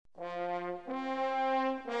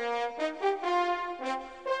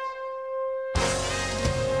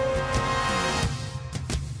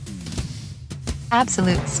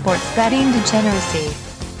Absolute sports betting degeneracy.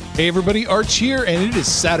 Hey everybody, Arch here, and it is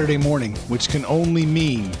Saturday morning, which can only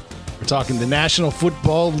mean we're talking the National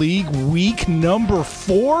Football League week number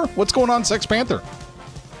 4. What's going on, Sex Panther?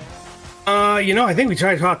 I think we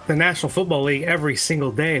try to talk the National Football League every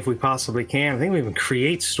single day if we possibly can. I think we even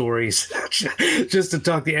create stories just to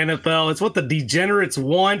talk the NFL. It's what the degenerates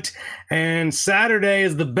want, and Saturday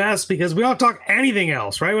is the best because we don't talk anything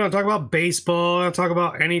else, right? We don't talk about baseball, we don't talk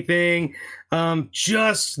about anything,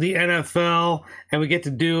 just the NFL, and we get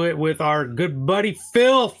to do it with our good buddy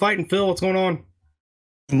Phil. Fighting Phil, what's going on?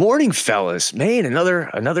 Morning, fellas. Man,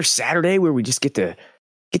 another Saturday where we just get to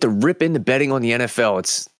rip into betting on the NFL.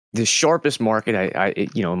 It's the sharpest market,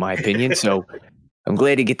 in my opinion. So I'm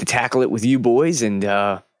glad to get to tackle it with you boys. And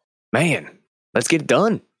man, let's get it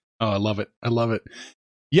done. Oh, I love it.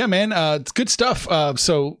 Yeah, man, it's good stuff.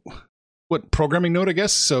 So, what programming note? I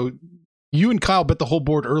guess so. You and Kyle bet the whole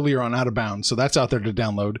board earlier on Out of Bounds, so that's out there to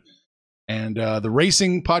download. And the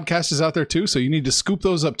racing podcast is out there too, so you need to scoop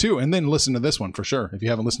those up too, and then listen to this one for sure if you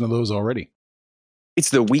haven't listened to those already. It's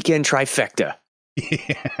the weekend trifecta.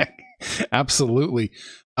 Yeah, absolutely.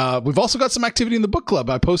 We've also got some activity in the book club.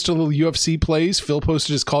 I posted a little UFC plays. Phil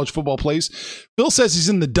posted his college football plays. Phil says he's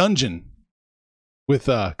in the dungeon with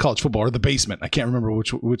college football, or the basement. I can't remember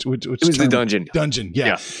which. It was the dungeon. Dungeon,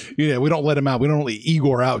 yeah. We don't let him out. We don't let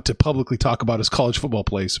Igor out to publicly talk about his college football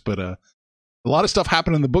plays. But a lot of stuff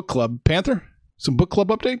happened in the book club. Panther, some book club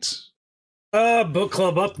updates. Book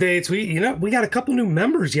club updates. We got a couple new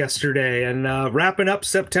members yesterday, and wrapping up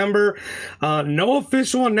September. No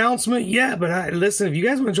official announcement yet, but listen, if you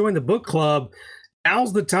guys want to join the book club,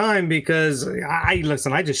 now's the time, because I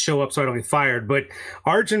just show up so I don't get fired. But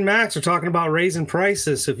Arch and Max are talking about raising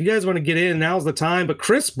prices, so if you guys want to get in, now's the time. But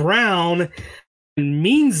Chris Brown and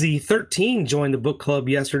Meansy13 joined the book club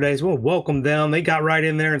yesterday, so we'll welcome them. They got right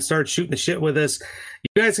in there and started shooting the shit with us.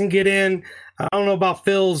 You guys can get in. I don't know about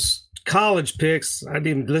Phil's college picks. I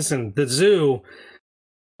didn't listen. The zoo,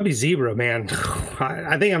 I'll be zebra, man.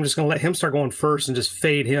 I think I'm just gonna let him start going first and just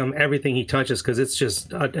fade him everything he touches, because it's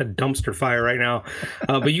just a dumpster fire right now.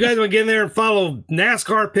 But you guys want to get in there and follow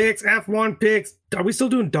NASCAR picks, F1 picks. Are we still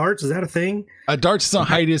doing darts? Is that a thing? Darts is on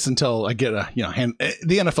hiatus until I get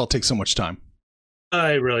the NFL takes so much time.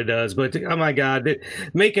 It really does, but oh my God,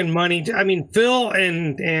 making money. I mean, Phil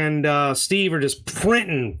and Steve are just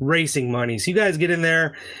printing racing money. So you guys get in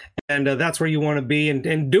there, and that's where you want to be,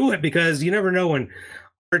 and do it, because you never know when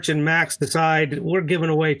Arch and Max decide we're giving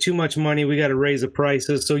away too much money. We got to raise the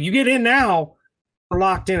prices. So you get in now. We're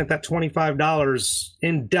locked in at that $25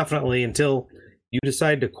 indefinitely until you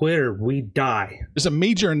decide to quit or we die. There's a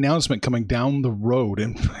major announcement coming down the road,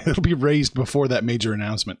 and it'll be raised before that major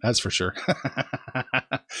announcement. That's for sure.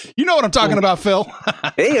 You know what I'm talking about, Phil.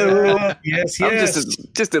 Hey, yes. I'm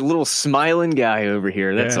just a little smiling guy over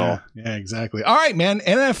here. That's all. Yeah, exactly. All right, man.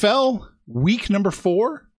 NFL week number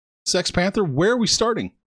 4. Sex Panther, where are we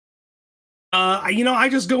starting? I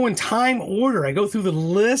just go in time order. I go through the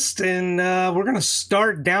list, and we're going to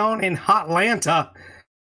start down in Hotlanta.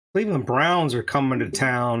 Cleveland Browns are coming to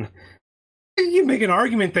town. You make an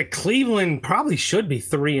argument that Cleveland probably should be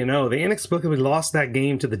 3-0. They inexplicably lost that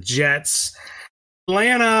game to the Jets.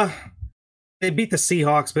 Atlanta, they beat the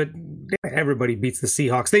Seahawks, but everybody beats the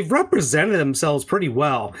Seahawks. They've represented themselves pretty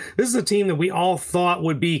well. This is a team that we all thought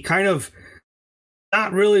would be kind of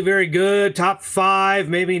not really very good, top 5,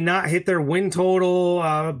 maybe not hit their win total,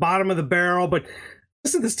 bottom of the barrel, but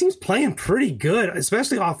listen, this team's playing pretty good,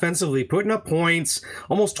 especially offensively, putting up points,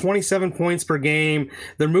 almost 27 points per game.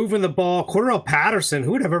 They're moving the ball. Cordarrelle Patterson,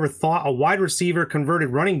 who would have ever thought a wide receiver converted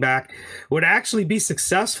running back would actually be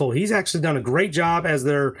successful? He's actually done a great job as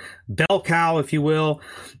their bell cow, if you will.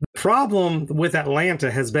 The problem with Atlanta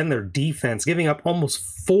has been their defense, giving up almost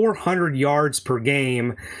 400 yards per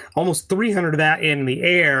game, almost 300 of that in the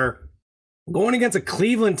air. Going against a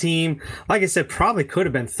Cleveland team, like I said, probably could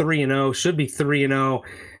have been 3-0, should be 3-0.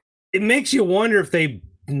 It makes you wonder if they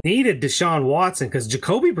needed Deshaun Watson, because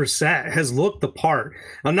Jacoby Brissett has looked the part.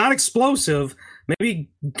 Now, not explosive, maybe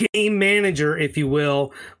game manager, if you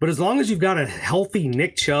will, but as long as you've got a healthy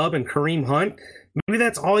Nick Chubb and Kareem Hunt, maybe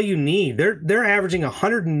that's all you need. They're averaging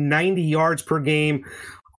 190 yards per game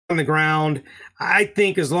on the ground. I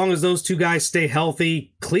think as long as those two guys stay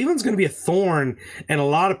healthy, Cleveland's going to be a thorn in a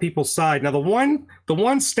lot of people's side. Now, the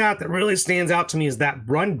one stat that really stands out to me is that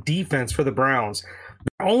run defense for the Browns.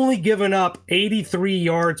 They're only giving up 83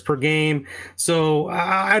 yards per game. So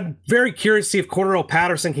I'm very curious to see if Cordarrelle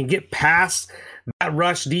Patterson can get past that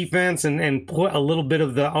rush defense and put a little bit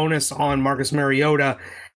of the onus on Marcus Mariota.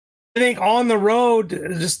 I think on the road,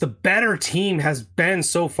 just the better team has been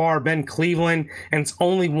so far been Cleveland, and it's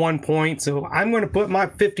only 1 point. So I'm going to put my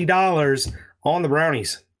 $50 on the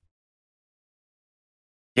Brownies.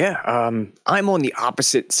 Yeah, I'm on the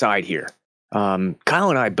opposite side here. Kyle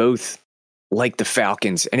and I both like the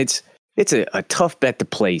Falcons, and it's a tough bet to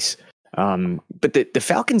place. But the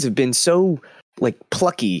Falcons have been so like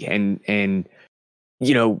plucky and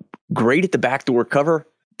great at the backdoor cover.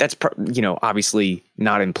 That's obviously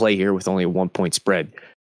not in play here with only a 1 point spread.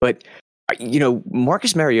 But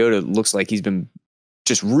Marcus Mariota looks like he's been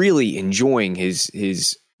just really enjoying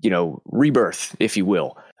his rebirth, if you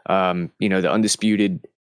will. The undisputed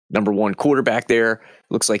number one quarterback there.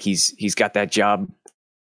 Looks like he's got that job.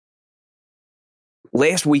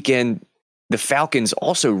 Last weekend, the Falcons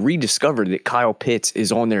also rediscovered that Kyle Pitts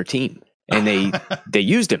is on their team, and they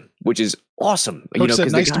used him, which is awesome. Coach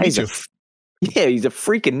said, nice to meet you. He's a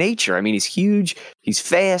freak of nature. I mean, he's huge, he's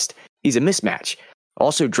fast, he's a mismatch.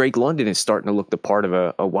 Also, Drake London is starting to look the part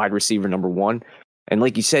of a wide receiver number one. And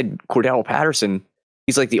like you said, Cordell Patterson,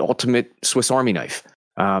 he's like the ultimate Swiss Army knife.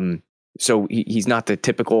 So he's not the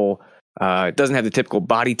typical, doesn't have the typical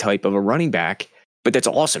body type of a running back, but that's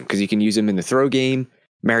awesome because you can use him in the throw game.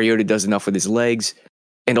 Mariota does enough with his legs.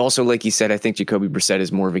 And also, like you said, I think Jacoby Brissett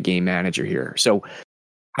is more of a game manager here. So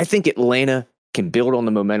I think Atlanta can build on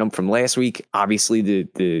the momentum from last week. Obviously,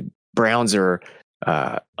 the Browns are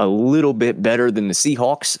a little bit better than the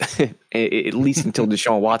Seahawks, at least until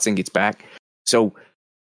Deshaun Watson gets back. So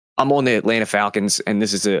I'm on the Atlanta Falcons, and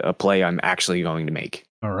this is a play I'm actually going to make.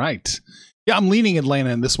 All right. Yeah, I'm leaning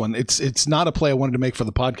Atlanta in this one. It's not a play I wanted to make for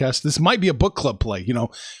the podcast. This might be a book club play.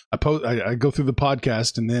 I go through the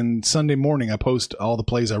podcast, and then Sunday morning I post all the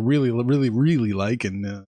plays I really, really, really like, and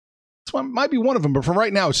this one might be one of them. But for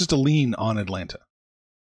right now, it's just a lean on Atlanta.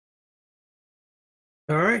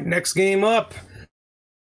 All right, next game up.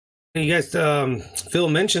 You guys, Phil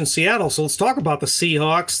mentioned Seattle, so let's talk about the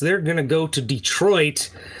Seahawks. They're going to go to Detroit,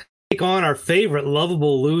 take on our favorite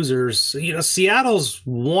lovable losers. Seattle's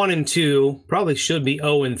 1-2, probably should be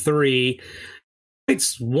 0-3.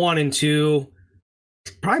 It's 1-2.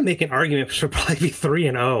 Probably make an argument for probably be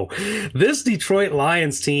 3-0. This Detroit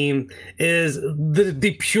Lions team is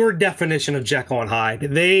the pure definition of Jekyll and Hyde.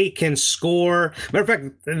 They can score. Matter of fact,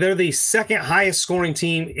 they're the second highest scoring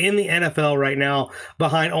team in the NFL right now,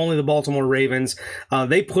 behind only the Baltimore Ravens.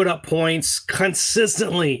 They put up points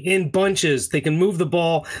consistently in bunches. They can move the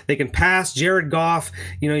ball. They can pass. Jared Goff.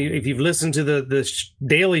 If you've listened to the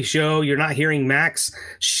Daily Show, you're not hearing Max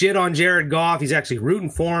shit on Jared Goff. He's actually rooting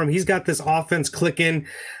for him. He's got this offense clicking.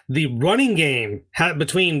 The running game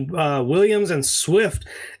between Williams and Swift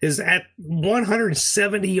is at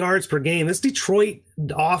 170 yards per game. This Detroit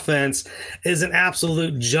offense is an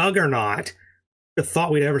absolute juggernaut. I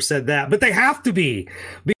thought we'd ever said that, but they have to be,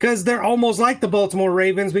 because they're almost like the Baltimore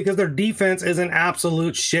Ravens, because their defense is an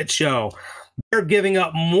absolute shit show. They're giving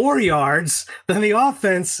up more yards than the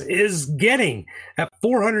offense is getting. At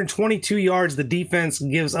 422 yards, the defense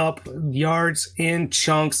gives up yards in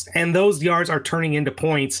chunks, and those yards are turning into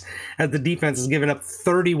points as the defense is giving up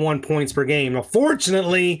 31 points per game. Now,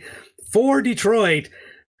 fortunately for Detroit,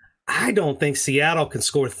 I don't think Seattle can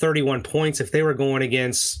score 31 points if they were going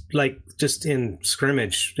against, just in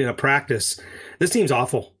scrimmage, practice. This team's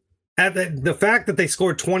awful. The fact that they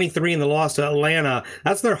scored 23 in the loss to Atlanta,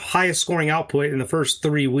 that's their highest scoring output in the first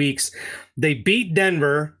 3 weeks. They beat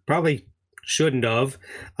Denver, probably shouldn't have,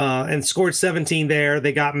 and scored 17 there.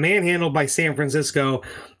 They got manhandled by San Francisco.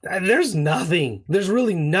 There's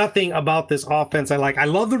really nothing about this offense I like. I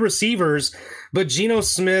love the receivers, but Geno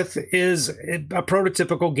Smith is a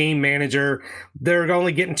prototypical game manager. They're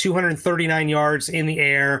only getting 239 yards in the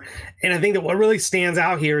air. And I think that what really stands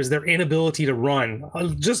out here is their inability to run.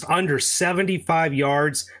 Just under 75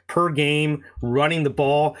 yards per game running the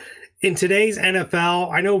ball. In today's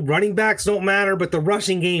NFL, I know running backs don't matter, but the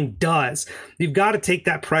rushing game does. You've got to take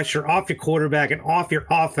that pressure off your quarterback and off your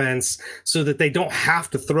offense so that they don't have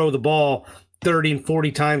to throw the ball 30 and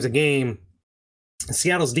 40 times a game.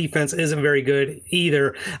 Seattle's defense isn't very good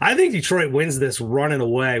either. I think Detroit wins this running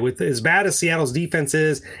away. With as bad as Seattle's defense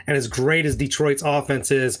is and as great as Detroit's offense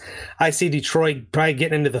is, I see Detroit probably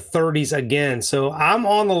getting into the 30s again. So I'm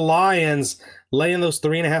on the Lions laying those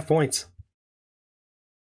 3.5 points.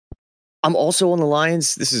 I'm also on the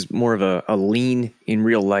Lions. This is more of a lean in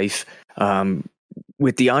real life.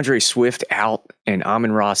 With DeAndre Swift out and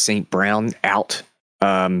Amon-Ra St. Brown out,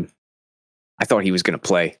 I thought he was going to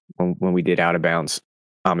play when we did Out of Bounds,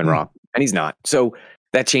 Amon-Ra, and he's not. So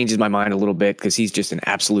that changes my mind a little bit because he's just an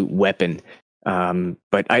absolute weapon.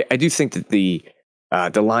 But I do think that the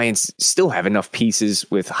Lions still have enough pieces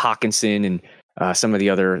with Hawkinson and some of the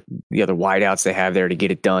other wideouts they have there to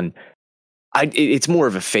get it done. It's more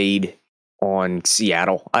of a fade on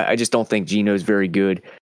Seattle. I just don't think Geno's very good.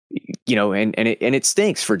 And it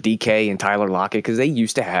stinks for DK and Tyler Lockett because they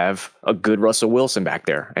used to have a good Russell Wilson back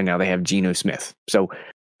there, and now they have Geno Smith. So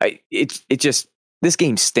this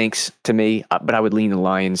game stinks to me, but I would lean the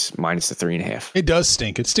Lions minus the 3.5. It does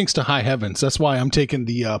stink. It stinks to high heavens. That's why I'm taking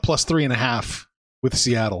the plus 3.5 with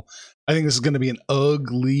Seattle. I think this is going to be an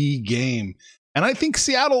ugly game. And I think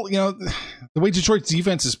Seattle, the way Detroit's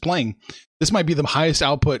defense is playing, this might be the highest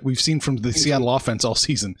output we've seen from the Seattle offense all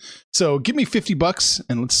season. So give me $50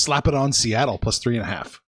 and let's slap it on Seattle plus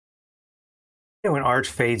 3.5. When Arch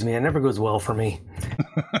fades me, it never goes well for me.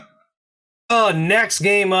 Next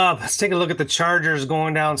game up. Let's take a look at the Chargers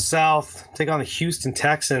going down south, take on the Houston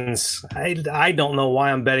Texans. I don't know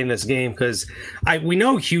why I'm betting this game because we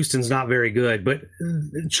know Houston's not very good, but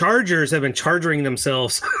the Chargers have been charging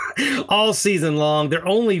themselves all season long. Their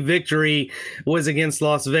only victory was against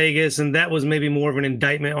Las Vegas, and that was maybe more of an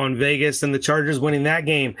indictment on Vegas than the Chargers winning that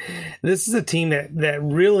game. This is a team that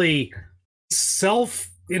really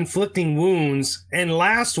self-inflicting wounds, and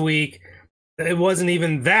last week it wasn't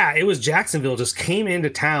even that. It was Jacksonville just came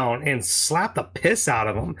into town and slapped the piss out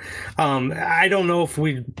of them. I don't know if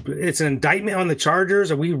it's an indictment on the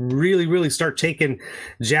Chargers or we really, really start taking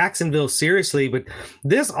Jacksonville seriously. But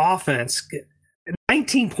this offense,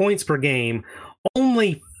 19 points per game,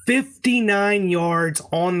 only 59 yards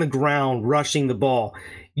on the ground rushing the ball.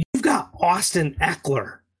 You've got Austin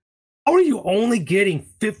Eckler. How are you only getting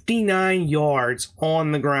 59 yards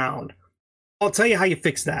on the ground? I'll tell you how you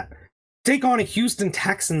fix that. Take on a Houston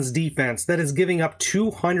Texans defense that is giving up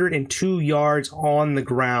 202 yards on the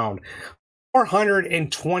ground,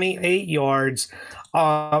 428 yards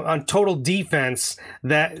on total defense.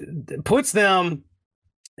 That puts them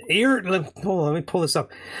here. Let me pull this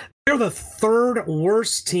up. They're the third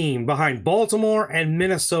worst team behind Baltimore and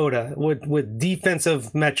Minnesota with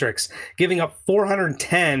defensive metrics, giving up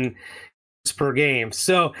 410 per game.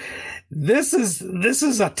 So this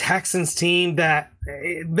is a Texans team that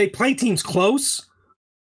they play teams close.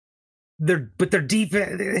 But their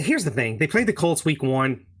defense. Here's the thing: they played the Colts week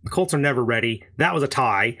 1. The Colts are never ready. That was a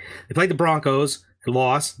tie. They played the Broncos,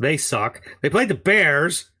 lost. They suck. They played the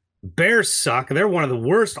Bears. Bears suck. They're one of the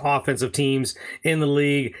worst offensive teams in the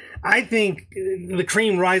league. I think the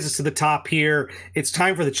cream rises to the top here. It's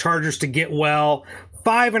time for the Chargers to get well.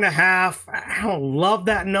 5.5. I don't love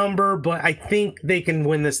that number, but I think they can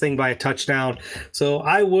win this thing by a touchdown. So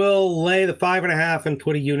I will lay the 5.5 and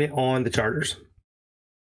put a unit on the Chargers.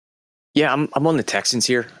 Yeah, I'm on the Texans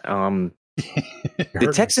here.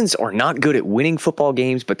 The Texans are not good at winning football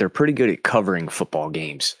games, but they're pretty good at covering football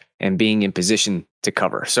games and being in position to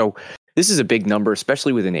cover. So this is a big number,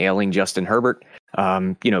 especially with an ailing Justin Herbert.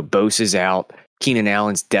 Bose is out. Keenan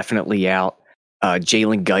Allen's definitely out.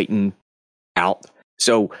 Jalen Guyton out.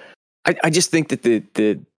 So I just think that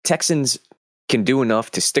the Texans can do enough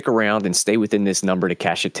to stick around and stay within this number to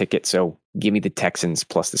cash a ticket. So give me the Texans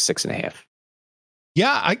plus the 6.5.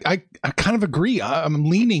 Yeah, I kind of agree. I'm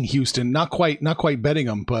leaning Houston, not quite betting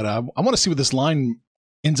them, but I want to see where this line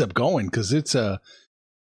ends up going because it's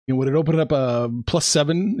would it open up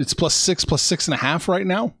 +7? It's +6, +6.5 right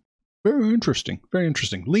now. Very interesting.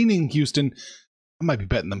 Leaning Houston. I might be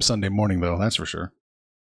betting them Sunday morning though. That's for sure.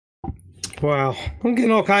 Wow, I'm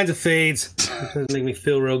getting all kinds of fades. It doesn't make me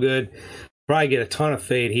feel real good. Probably get a ton of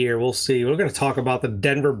fade here. We'll see. We're going to talk about the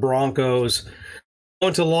Denver Broncos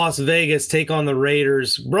going to Las Vegas, take on the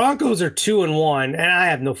Raiders. Broncos are 2-1, and I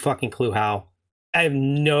have no fucking clue how. I have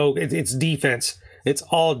no. It's defense. It's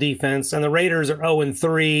all defense, and the Raiders are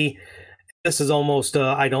 0-3. This is almost,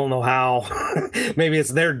 I don't know how. Maybe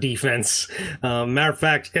it's their defense. Matter of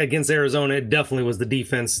fact, against Arizona, it definitely was the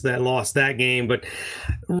defense that lost that game. But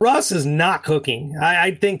Russ is not cooking.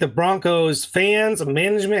 I think the Broncos fans,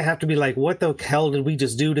 management have to be like, what the hell did we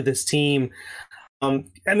just do to this team?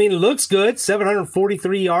 It looks good.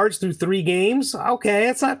 743 yards through 3 games. Okay,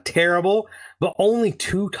 it's not terrible. But only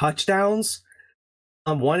 2 touchdowns,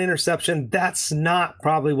 1 interception. That's not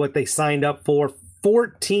probably what they signed up for.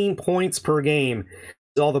 14 points per game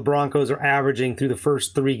is all the Broncos are averaging through the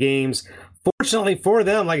first 3 games. Fortunately for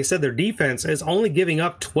them, like I said, their defense is only giving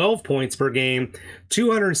up 12 points per game,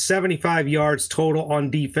 275 yards total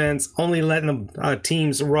on defense, only letting the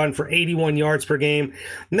teams run for 81 yards per game.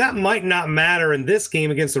 And that might not matter in this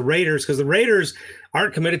game against the Raiders because the Raiders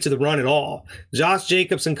aren't committed to the run at all. Josh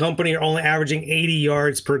Jacobs and company are only averaging 80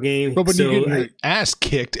 yards per game. But when you get your ass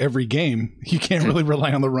kicked every game, you can't really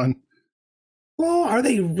rely on the run. Well, are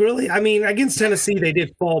they really? Against Tennessee, they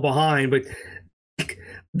did fall behind, but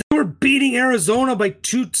They were beating Arizona by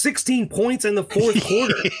 16 points in the fourth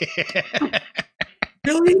quarter.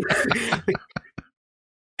 Really?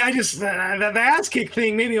 I just the ass kick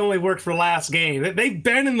thing maybe only worked for last game. They've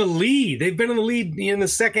been in the lead. They've been in the lead in the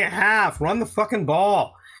second half. Run the fucking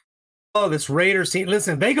ball. Oh, this Raiders team.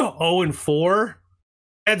 Listen, if they go 0-4,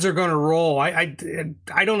 heads are going to roll. I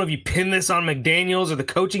don't know if you pin this on McDaniels or the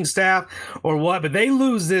coaching staff or what, but they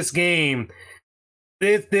lose this game.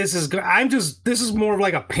 This is more of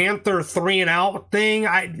like a Panther 3-and-out thing.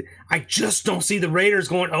 I just don't see the Raiders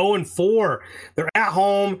going 0-4. They're at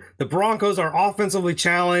home. The Broncos are offensively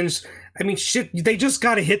challenged. I mean, shit, they just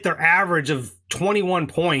got to hit their average of 21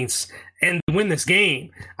 points and win this game.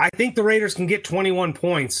 I think the Raiders can get 21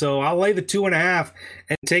 points, so I'll lay the 2.5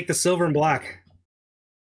 and take the silver and black.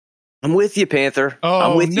 I'm with you, Panther.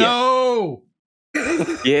 Oh, I'm with no.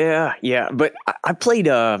 Yeah. But I played.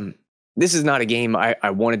 This is not a game I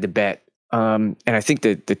wanted to bet. And I think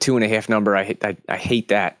the 2.5 number, I hate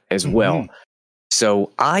that as well.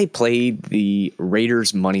 So I played the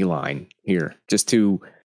Raiders money line here just to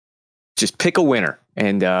pick a winner.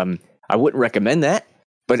 And I wouldn't recommend that,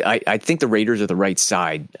 but I think the Raiders are the right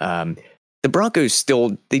side. The Broncos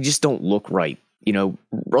they just don't look right. You know,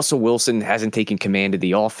 Russell Wilson hasn't taken command of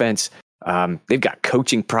the offense. They've got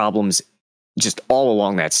coaching problems just all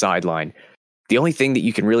along that sideline. The only thing that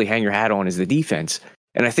you can really hang your hat on is the defense.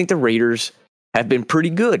 And I think the Raiders have been pretty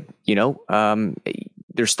good. You know,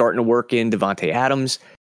 they're starting to work in Devontae Adams.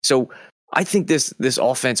 So I think this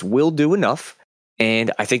offense will do enough.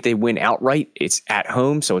 And I think they win outright. It's at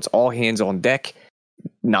home, so it's all hands on deck,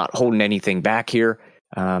 not holding anything back here.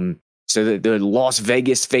 So the Las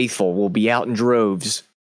Vegas faithful will be out in droves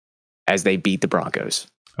as they beat the Broncos.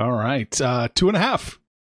 All right. 2.5.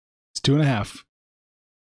 It's 2.5.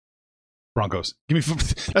 Broncos. Give me.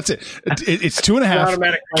 That's it. It's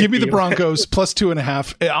 2.5. Give me the Broncos plus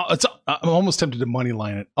 2.5. I'm almost tempted to money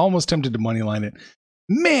line it.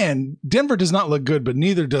 Man, Denver does not look good, but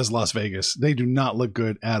neither does Las Vegas. They do not look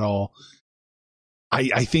good at all.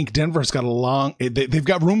 I think Denver's got they've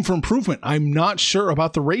got room for improvement. I'm not sure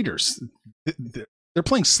about the Raiders. They're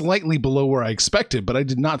playing slightly below where I expected, but I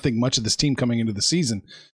did not think much of this team coming into the season.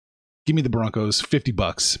 Give me the Broncos,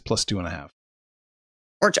 $50 plus 2.5.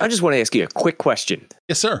 Arch, I just want to ask you a quick question.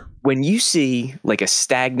 Yes, sir. When you see like a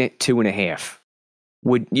stagnant 2.5,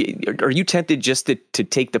 are you tempted just to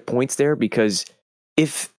take the points there? Because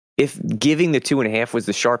if giving the 2.5 was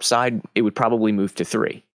the sharp side, it would probably move to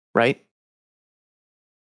 3, right?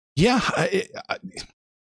 Yeah.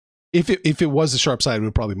 If it was the sharp side, it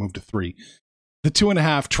would probably move to 3. The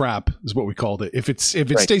 2.5 trap is what we called it. If it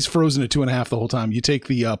stays frozen at 2.5 the whole time, you take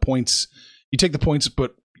the points. You take the points,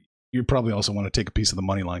 but you probably also want to take a piece of the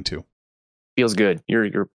money line too. Feels good.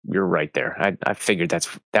 You're right there. I figured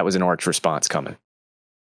that was an Arch response coming.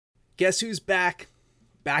 Guess who's back?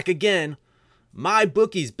 Back again. My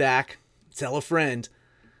bookie's back. Tell a friend.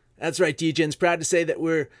 That's right, Degen's proud to say that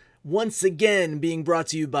we're once again being brought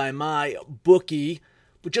to you by my bookie.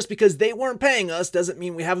 But just because they weren't paying us doesn't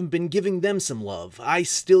mean we haven't been giving them some love. I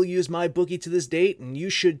still use my bookie to this date, and you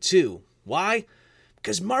should too. Why?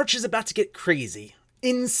 Because March is about to get crazy.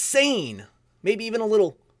 Insane. Maybe even a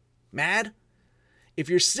little mad. If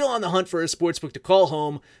you're still on the hunt for a sportsbook to call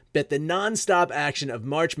home, bet the non-stop action of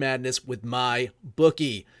March Madness with my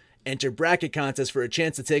bookie. Enter bracket contests for a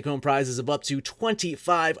chance to take home prizes of up to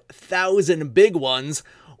 25,000 big ones,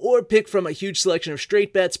 or pick from a huge selection of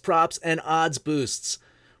straight bets, props, and odds boosts.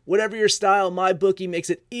 Whatever your style, my bookie makes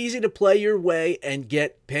it easy to play your way and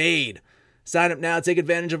get paid. Sign up now, take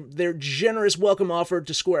advantage of their generous welcome offer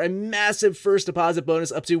to score a massive first deposit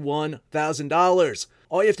bonus up to $1,000.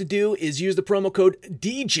 All you have to do is use the promo code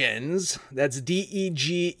DEGENS, that's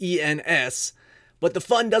DEGENS, but the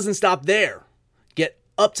fun doesn't stop there. Get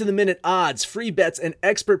up-to-the-minute odds, free bets, and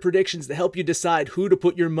expert predictions to help you decide who to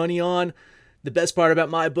put your money on. The best part about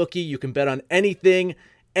my bookie, you can bet on anything,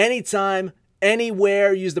 anytime,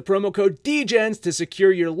 anywhere. Use the promo code DEGENS to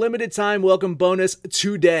secure your limited time welcome bonus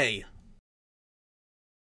today.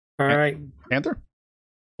 All right. Panther?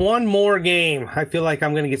 One more game. I feel like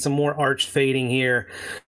I'm going to get some more arch fading here.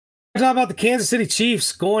 Talk about the Kansas City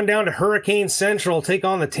Chiefs going down to Hurricane Central, take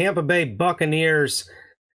on the Tampa Bay Buccaneers.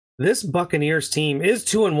 This Buccaneers team is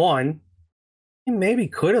 2-1. Maybe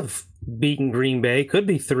could have beaten Green Bay, could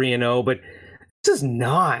be 3-0, but this is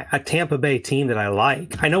not a Tampa Bay team that I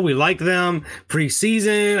like. I know we like them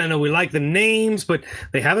preseason. I know we like the names, but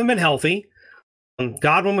they haven't been healthy.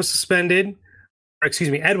 Godwin was suspended.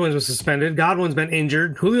 Edwins was suspended. Godwin's been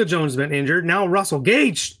injured. Julio Jones has been injured. Now Russell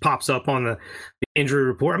Gage pops up on the injury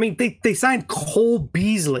report. I mean, they signed Cole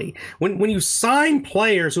Beasley. When you sign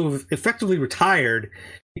players who have effectively retired,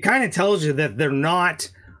 it kind of tells you that they're not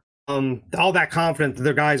all that confident that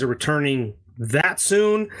their guys are returning that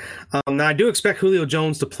soon. Now, I do expect Julio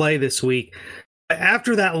Jones to play this week.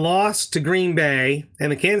 After that loss to Green Bay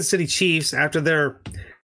and the Kansas City Chiefs, after their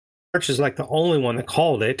March is like the only one that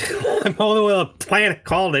called it. I'm the only one on the planet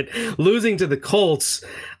called it. Losing to the Colts.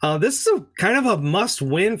 This is kind of a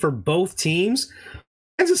must-win for both teams.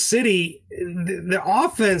 Kansas City, the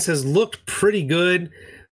offense has looked pretty good.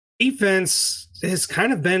 Defense has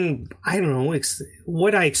kind of been, I don't know,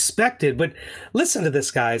 what I expected. But listen to this,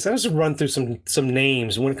 guys. I'll just run through some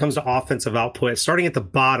names when it comes to offensive output. Starting at the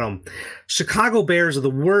bottom, Chicago Bears are the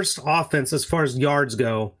worst offense as far as yards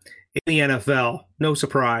go in the NFL. No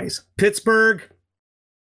surprise. Pittsburgh,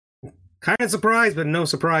 kind of surprised, but no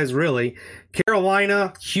surprise really.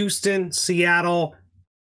 Carolina, Houston, Seattle,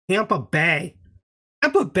 Tampa Bay.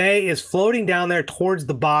 Tampa Bay is floating down there towards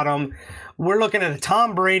the bottom. We're looking at a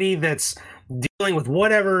Tom Brady that's dealing with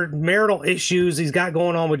whatever marital issues he's got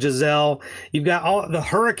going on with Giselle. You've got all the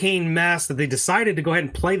hurricane mess that they decided to go ahead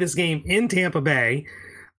and play this game in Tampa Bay.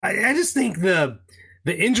 I just think the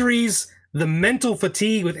injuries, the mental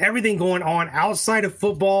fatigue with everything going on outside of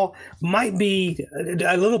football might be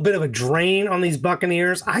a little bit of a drain on these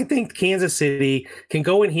Buccaneers. I think Kansas City can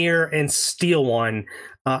go in here and steal one.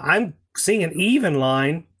 I'm seeing an even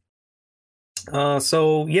line.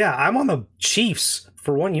 So yeah, I'm on the Chiefs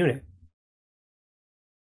for 1 unit.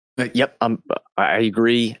 Yep, I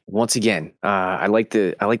agree. Once again, I like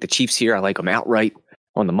the Chiefs here. I like them outright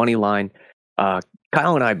on the money line.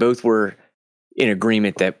 Kyle and I both were in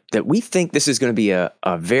agreement that we think this is going to be a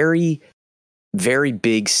very, very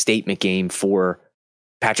big statement game for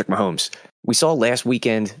Patrick Mahomes. We saw last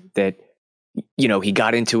weekend that, he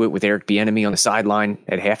got into it with Eric Bieniemy on the sideline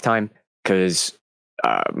at halftime because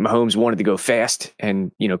Mahomes wanted to go fast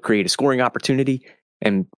and, create a scoring opportunity.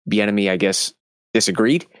 And Bieniemy, I guess,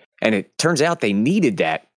 disagreed. And it turns out they needed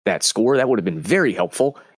that score. That would have been very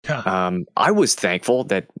helpful. Huh. I was thankful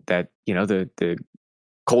that the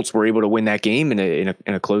Colts were able to win that game in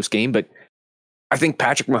a close game, but I think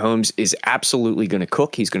Patrick Mahomes is absolutely going to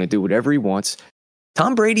cook. He's going to do whatever he wants.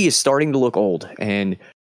 Tom Brady is starting to look old, and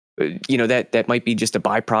that might be just a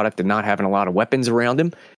byproduct of not having a lot of weapons around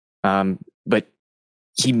him. But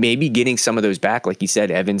he may be getting some of those back. Like you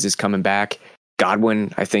said, Evans is coming back.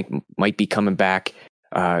 Godwin, I think, might be coming back.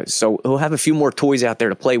 So he'll have a few more toys out there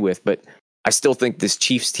to play with, but I still think this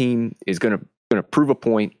Chiefs team is going to prove a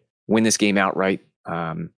point, win this game outright.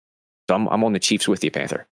 So I'm on the Chiefs with you,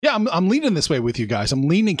 Panther. Yeah, I'm leaning this way with you guys. I'm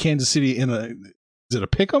leaning Kansas City in is it a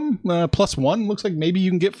pick'em +1? Looks like maybe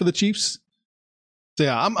you can get for the Chiefs. So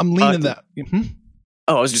yeah, I'm leaning that. Mm-hmm.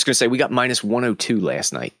 Oh, I was just going to say we got -102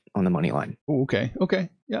 last night on the money line. Oh, okay.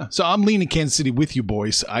 Yeah. So I'm leaning Kansas City with you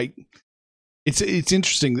boys. It's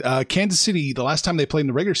interesting. Kansas City, the last time they played in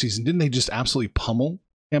the regular season, didn't they just absolutely pummel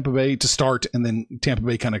Tampa Bay to start, and then Tampa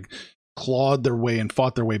Bay kind of clawed their way and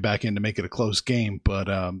fought their way back in to make it a close game. But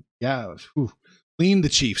lean the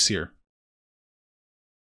Chiefs here.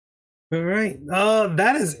 All right.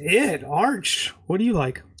 That is it. Arch, what do you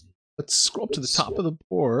like? Let's scroll up to the top of the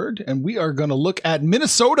board, and we are going to look at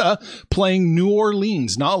Minnesota playing New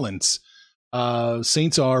Orleans.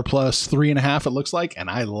 Saints are +3.5, it looks like, and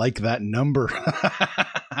I like that number.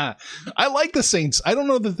 I like the Saints. I don't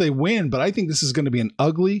know that they win, but I think this is going to be an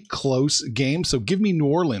ugly, close game. So give me New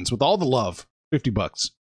Orleans with all the love, $50.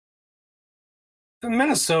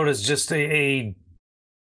 Minnesota's just a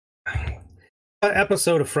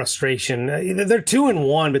episode of frustration. They're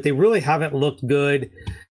 2-1, but they really haven't looked good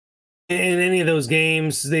in any of those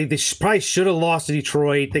games. They probably should have lost to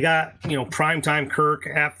Detroit. They got, primetime Kirk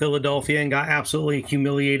at Philadelphia and got absolutely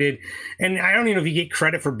humiliated. And I don't even know if you get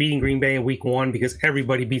credit for beating Green Bay in week 1 because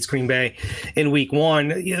everybody beats Green Bay in week 1.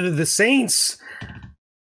 The Saints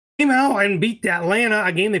came out and beat Atlanta,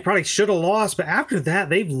 a game they probably should have lost. But after that,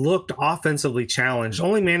 they've looked offensively challenged.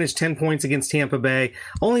 Only managed 10 points against Tampa Bay.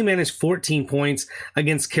 Only managed 14 points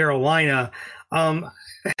against Carolina.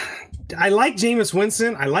 I like Jameis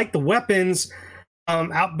Winston. I like the weapons.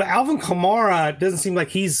 But Alvin Kamara doesn't seem like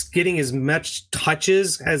he's getting as much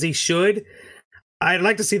touches as he should. I'd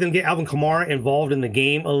like to see them get Alvin Kamara involved in the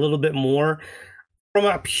game a little bit more. From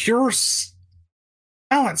a pure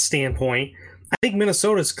talent standpoint, I think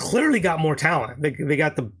Minnesota's clearly got more talent. They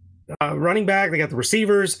got the running back. They got the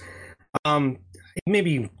receivers.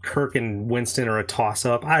 Maybe Kirk and Winston are a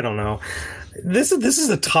toss-up. I don't know. This is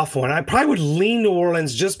a tough one. I probably would lean New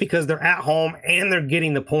Orleans just because they're at home and they're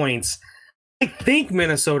getting the points. I think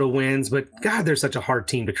Minnesota wins, but God, they're such a hard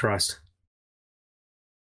team to trust.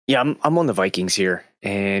 Yeah, I'm on the Vikings here,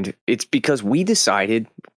 and it's because we decided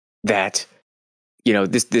that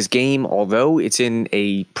this game, although it's in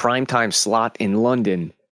a primetime slot in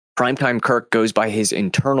London, primetime Kirk goes by his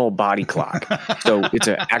internal body clock. So it's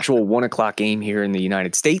an actual 1:00 game here in the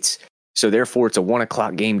United States. So therefore, it's a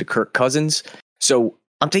 1:00 game to Kirk Cousins. So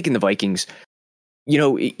I'm taking the Vikings.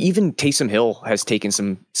 Even Taysom Hill has taken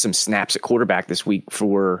some snaps at quarterback this week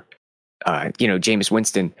for Jameis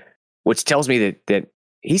Winston, which tells me that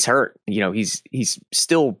he's hurt. He's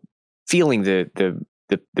still feeling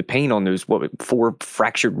the pain on those 4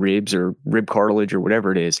 fractured ribs or rib cartilage or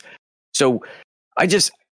whatever it is. So I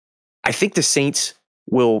think the Saints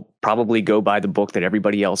will probably go by the book that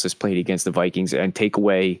everybody else has played against the Vikings and take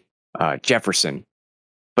away Jefferson.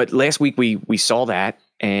 But last week we saw that,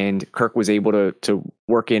 and Kirk was able to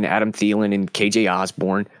work in Adam Thielen and KJ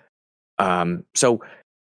Osborne. So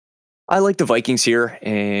I like the Vikings here,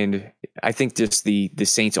 and I think just the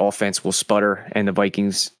Saints offense will sputter and the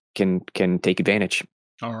Vikings can take advantage.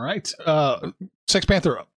 All right. Sex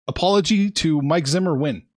Panther, apology to Mike Zimmer,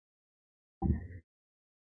 win.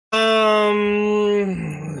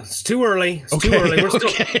 It's too early. It's too early.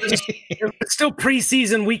 It's still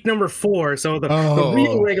preseason week number 4, so the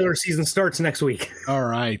real regular season starts next week. All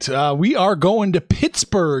right. We are going to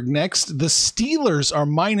Pittsburgh next. The Steelers are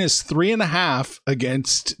 -3.5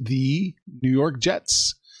 against the New York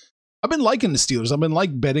Jets. I've been liking the Steelers. I've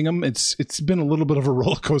been betting them. It's been a little bit of a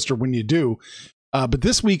roller coaster when you do. But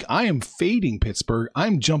this week I am fading Pittsburgh.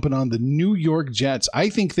 I'm jumping on the New York Jets. I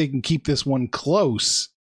think they can keep this one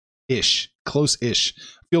close-ish.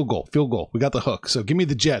 Field goal. We got the hook. So give me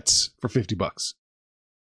the Jets for $50.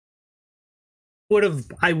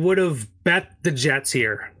 I would have bet the Jets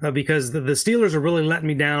here because the Steelers are really letting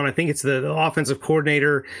me down. I think it's the offensive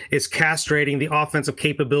coordinator is castrating the offensive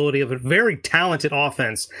capability of a very talented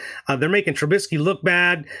offense. They're making Trubisky look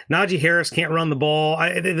bad. Najee Harris can't run the ball.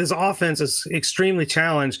 This offense is extremely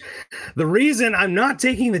challenged. The reason I'm not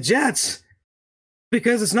taking the Jets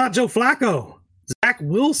because it's not Joe Flacco. Zach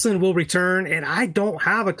Wilson will return, and I don't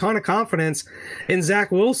have a ton of confidence in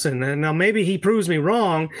Zach Wilson. And now maybe he proves me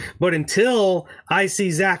wrong, but until I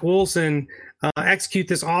see Zach Wilson execute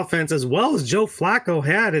this offense as well as Joe Flacco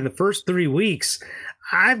had in the first 3 weeks,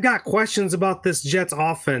 I've got questions about this Jets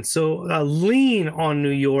offense. So lean on New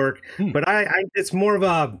York, but it's more of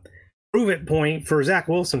a prove it point for Zach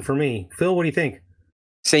Wilson for me. Phil, what do you think?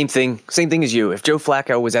 Same thing as you. If Joe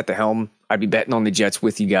Flacco was at the helm, I'd be betting on the Jets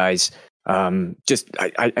with you guys. I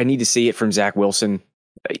need to see it from Zach Wilson.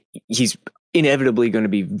 He's inevitably going to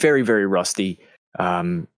be very, very rusty.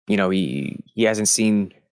 He hasn't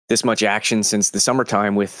seen this much action since the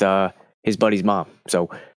summertime with his buddy's mom.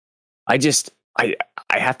 So I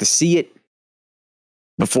have to see it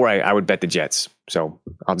before I would bet the Jets. So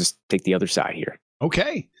I'll just take the other side here.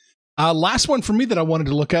 Okay. Last one for me that I wanted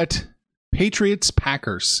to look at, Patriots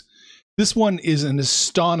Packers. This one is an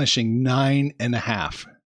astonishing 9.5.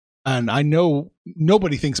 And I know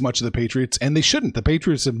nobody thinks much of the Patriots, and they shouldn't. The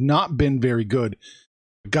Patriots have not been very good.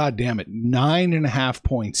 God damn it. 9.5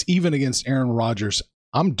 points, even against Aaron Rodgers.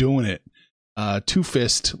 I'm doing it. 2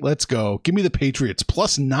 fist. Let's go. Give me the Patriots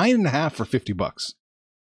plus 9.5 for $50.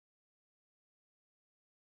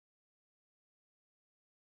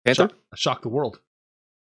 Shock the world.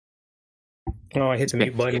 Oh, I hit the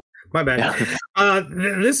mute button. My bad.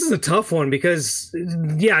 This is a tough one because,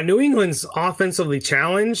 New England's offensively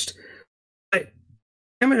challenged.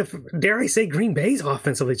 Dare I say Green Bay's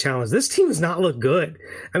offensively challenged. This team does not look good.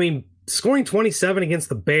 I mean, scoring 27 against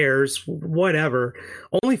the Bears, whatever.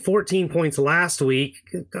 Only 14 points last week.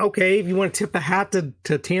 Okay, if you want to tip the hat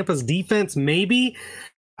to Tampa's defense, maybe.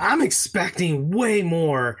 I'm expecting way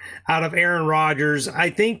more out of Aaron Rodgers.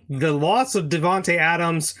 I think the loss of Devontae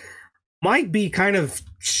Adams might be kind of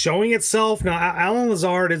showing itself. Now, Alan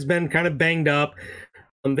Lazard has been kind of banged up.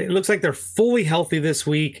 It looks like they're fully healthy this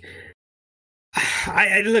week.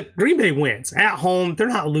 Look, Green Bay wins at home. They're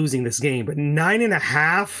not losing this game, but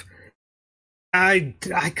 9.5. I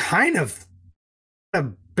kind of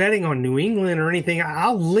betting on New England or anything.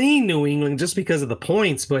 I'll lean New England just because of the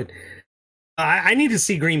points, but I need to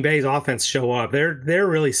see Green Bay's offense show up. They're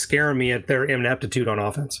really scaring me at their ineptitude on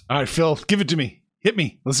offense. All right, Phil, give it to me. Hit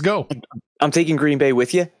me. Let's go. I'm taking Green Bay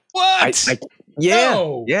with you. What?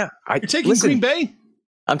 No. You're taking Green Bay?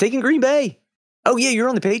 I'm taking Green Bay. Oh, yeah, you're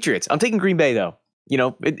on the Patriots. I'm taking Green Bay, though.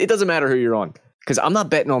 It doesn't matter who you're on because I'm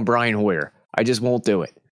not betting on Brian Hoyer. I just won't do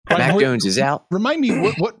it. Mac Jones is out. Remind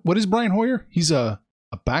me, what is Brian Hoyer? He's a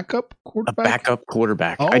backup quarterback? A backup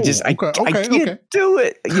quarterback. Oh, I can't do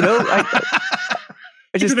it.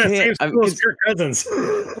 I just can't. Kirk Cousins.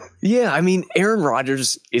 Yeah, I mean, Aaron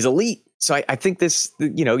Rodgers is elite. So I think this,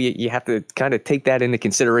 you have to kind of take that into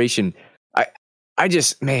consideration.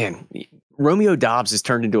 Romeo Dobbs has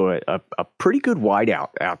turned into a pretty good wideout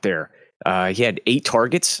out there. He had 8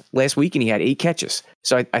 targets last week and he had 8 catches.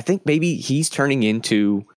 So I think maybe he's turning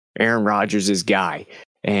into Aaron Rodgers' guy.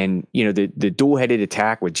 And, the dual-headed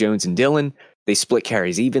attack with Jones and Dillon, they split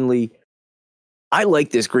carries evenly. I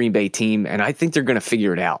like this Green Bay team, and I think they're going to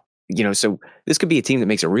figure it out. So this could be a team that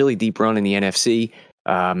makes a really deep run in the NFC.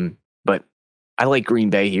 But I like Green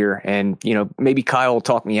Bay here, and maybe Kyle will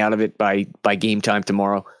talk me out of it by game time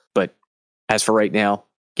tomorrow. But as for right now,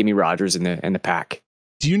 give me Rodgers and the pack.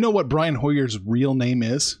 Do you know what Brian Hoyer's real name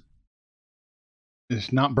is?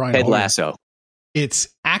 It's not Brian Ted Hoyer. Lasso. It's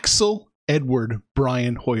Axel Edward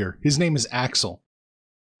Brian Hoyer. His name is Axel.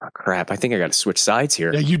 Oh, crap. I think I got to switch sides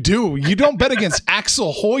here. Yeah, you do. You don't bet against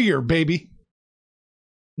Axel Hoyer, baby.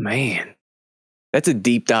 Man, that's a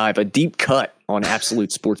deep dive, a deep cut on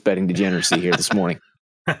absolute sports betting degeneracy here this morning.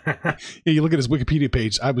 Yeah, you look at his Wikipedia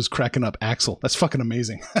page. I was cracking up. Axel. That's fucking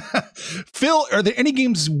amazing. Phil, are there any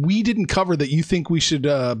games we didn't cover that you think we should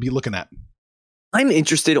be looking at? I'm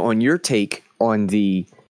interested on your take on the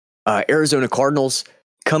Arizona Cardinals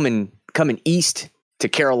coming east to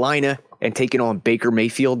Carolina and taking on Baker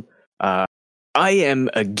Mayfield. I am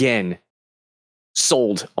again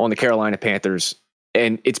sold on the Carolina Panthers,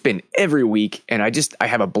 and it's been every week. And I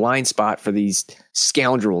have a blind spot for these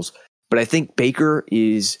scoundrels, but I think Baker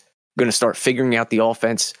is going to start figuring out the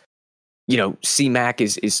offense. C-Mac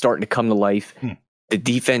is starting to come to life. The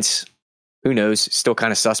defense, who knows, still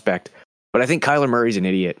kind of suspect, but I think Kyler Murray's an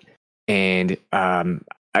idiot. And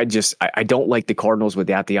I don't like the Cardinals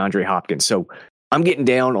without DeAndre Hopkins. So I'm getting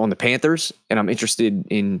down on the Panthers, and I'm interested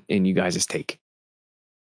in you guys' take.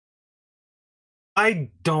 I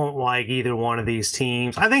don't like either one of these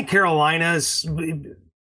teams. I think Carolina's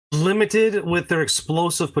limited with their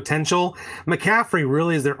explosive potential. McCaffrey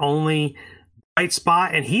really is their only bright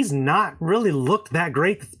spot, and he's not really looked that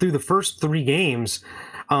great through the first 3 games.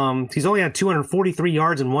 He's only had 243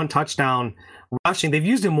 yards and 1 touchdown rushing. They've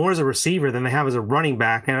used him more as a receiver than they have as a running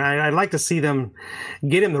back, and I'd like to see them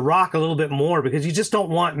get him the rock a little bit more, because you just don't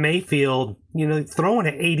want Mayfield, throwing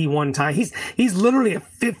it 81 times. He's literally at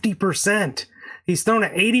 50%. He's thrown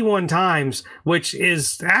it 81 times, which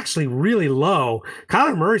is actually really low.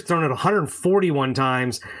 Kyler Murray's thrown it 141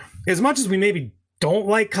 times. As much as we maybe don't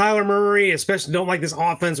like Kyler Murray, especially don't like this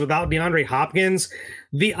offense without DeAndre Hopkins,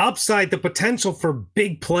 the upside, the potential for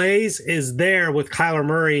big plays is there with Kyler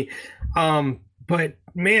Murray. But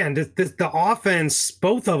man, the offense,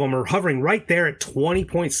 both of them are hovering right there at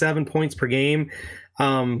 20.7 points per game.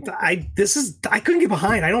 I couldn't get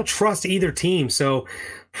behind. I don't trust either team. So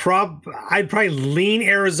I'd probably lean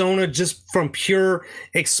Arizona just from pure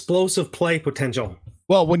explosive play potential.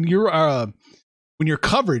 Well, when your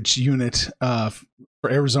coverage unit for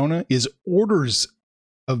Arizona is orders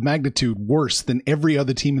of magnitude worse than every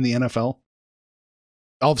other team in the NFL,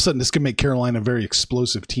 all of a sudden this can make Carolina a very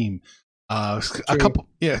explosive team.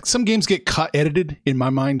 Some games get edited in my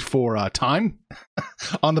mind for time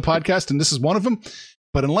on the podcast, and this is one of them.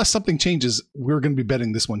 But unless something changes, we're going to be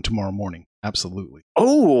betting this one tomorrow morning. Absolutely.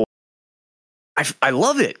 Oh, I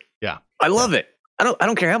love it. Yeah, I love it. I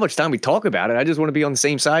don't care how much time we talk about it. I just want to be on the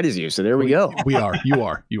same side as you. So there we go. We are.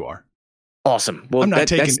 You are. Awesome. Well,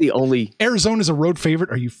 that's the only. Arizona's a road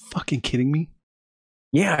favorite. Are you fucking kidding me?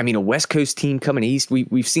 Yeah, I mean, a West Coast team coming east.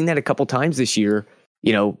 We've seen that a couple times this year.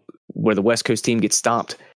 Where the West Coast team gets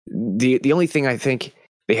stomped. The only thing I think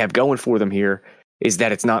they have going for them here is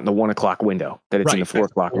that it's not in the 1 o'clock window, that it's in the 4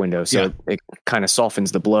 o'clock window. So it kind of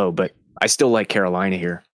softens the blow, but I still like Carolina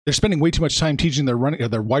here. They're spending way too much time teaching their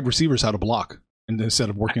wide receivers how to block instead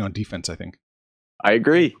of working on defense, I think. I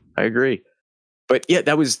agree. But yeah,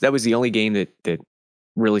 that was the only game that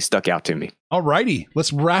really stuck out to me. All righty.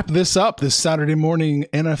 Let's wrap this up, this Saturday morning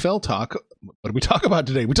NFL talk. What did we talk about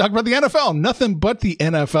today? We talked about the NFL, nothing but the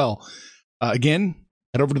NFL. Again,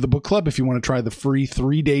 head over to the book club if you want to try the free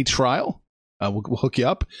 3-day trial. We'll hook you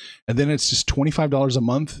up. And then it's just $25 a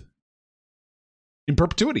month in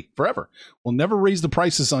perpetuity, forever. We'll never raise the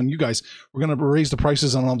prices on you guys. We're going to raise the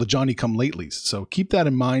prices on all the Johnny-come-latelys. So keep that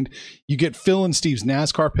in mind. You get Phil and Steve's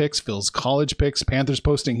NASCAR picks, Phil's college picks, Panthers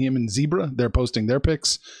posting him and Zebra. They're posting their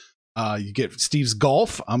picks. You get Steve's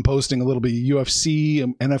golf. I'm posting a little bit of UFC,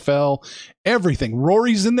 NFL, everything.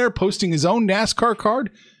 Rory's in there posting his own NASCAR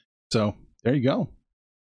card. So there you go.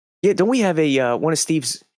 Yeah, don't we have a one of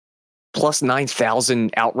Steve's plus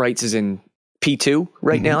 9,000 outrights is in P2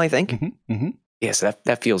 right now, I think? Yes,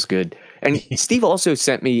 that feels good. And Steve also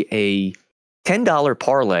sent me a $10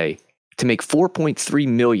 parlay to make $4.3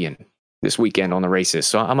 million this weekend on the races.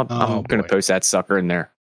 So I'm going to post that sucker in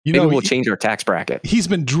there. Maybe we'll change our tax bracket. He's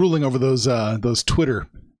been drooling over those Twitter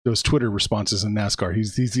those Twitter responses in NASCAR.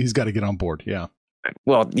 He's got to get on board. Yeah.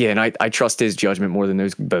 Well, yeah, and I trust his judgment more than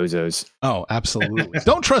those bozos. Oh, absolutely.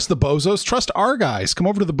 Don't trust the bozos. Trust our guys. Come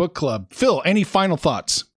over to the book club. Phil, any final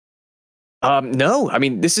thoughts? No, I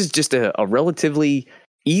mean, this is just a relatively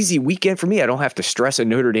easy weekend for me. I don't have to stress a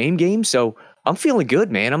Notre Dame game, so I'm feeling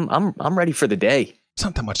good, man. I'm ready for the day. It's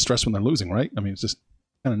not that much stress when they're losing, right? I mean, it's just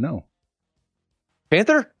kind of no.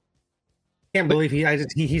 Panther? I can't believe I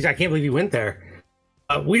can't believe he went there.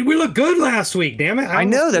 We looked good last week, damn it. I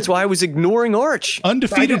know, that's why I was ignoring Arch.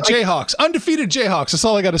 Undefeated Jayhawks. Undefeated Jayhawks. That's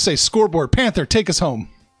all I got to say. Scoreboard. Panther, take us home.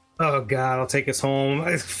 Oh, God, I'll take us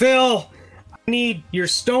home. Phil, I need your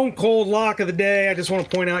stone cold lock of the day. I just want to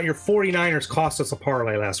point out your 49ers cost us a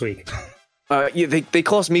parlay last week. Yeah, they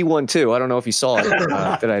cost me one, too. I don't know if you saw it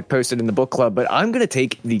that I posted in the book club, but I'm going to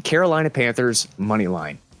take the Carolina Panthers money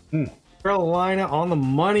line. Carolina on the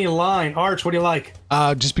money line. Arch, what do you like?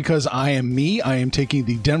 Just because I am me, I am taking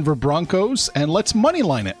the Denver Broncos, and let's money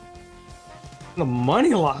line it. The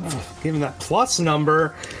money line. Give him that plus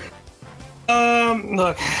number.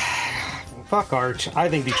 Look, fuck Arch. I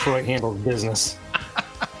think Detroit handled business.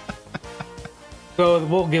 So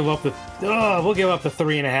we'll give up the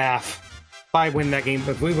 3.5. If I win that game,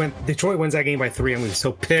 if Detroit wins that game by 3, I'm gonna be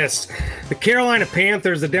so pissed. The Carolina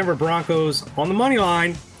Panthers, the Denver Broncos on the money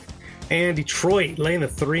line. And Detroit laying the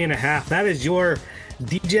 3.5. That is your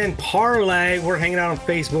DGen parlay. We're hanging out on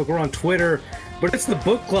Facebook. We're on Twitter. But it's the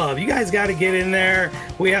book club. You guys got to get in there.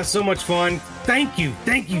 We have so much fun. Thank you.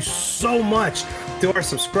 Thank you so much to our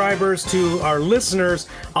subscribers, to our listeners.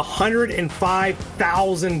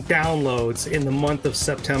 105,000 downloads in the month of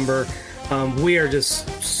September. We are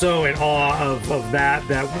just so in awe of that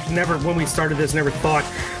never, when we started this, never thought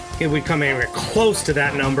it would come anywhere close to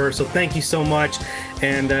that number. So thank you so much.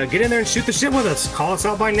 And get in there and shoot the shit with us. Call us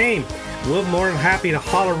out by name. We'll be more than happy to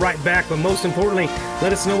holler right back. But most importantly,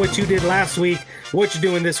 let us know what you did last week, what you're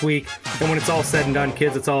doing this week. And when it's all said and done,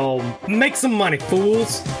 kids, it's all make some money,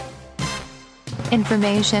 fools.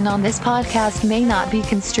 Information on this podcast may not be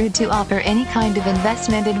construed to offer any kind of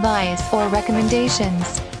investment advice or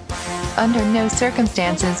recommendations. Under no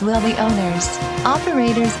circumstances will the owners,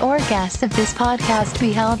 operators, or guests of this podcast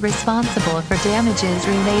be held responsible for damages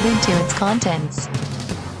related to its contents.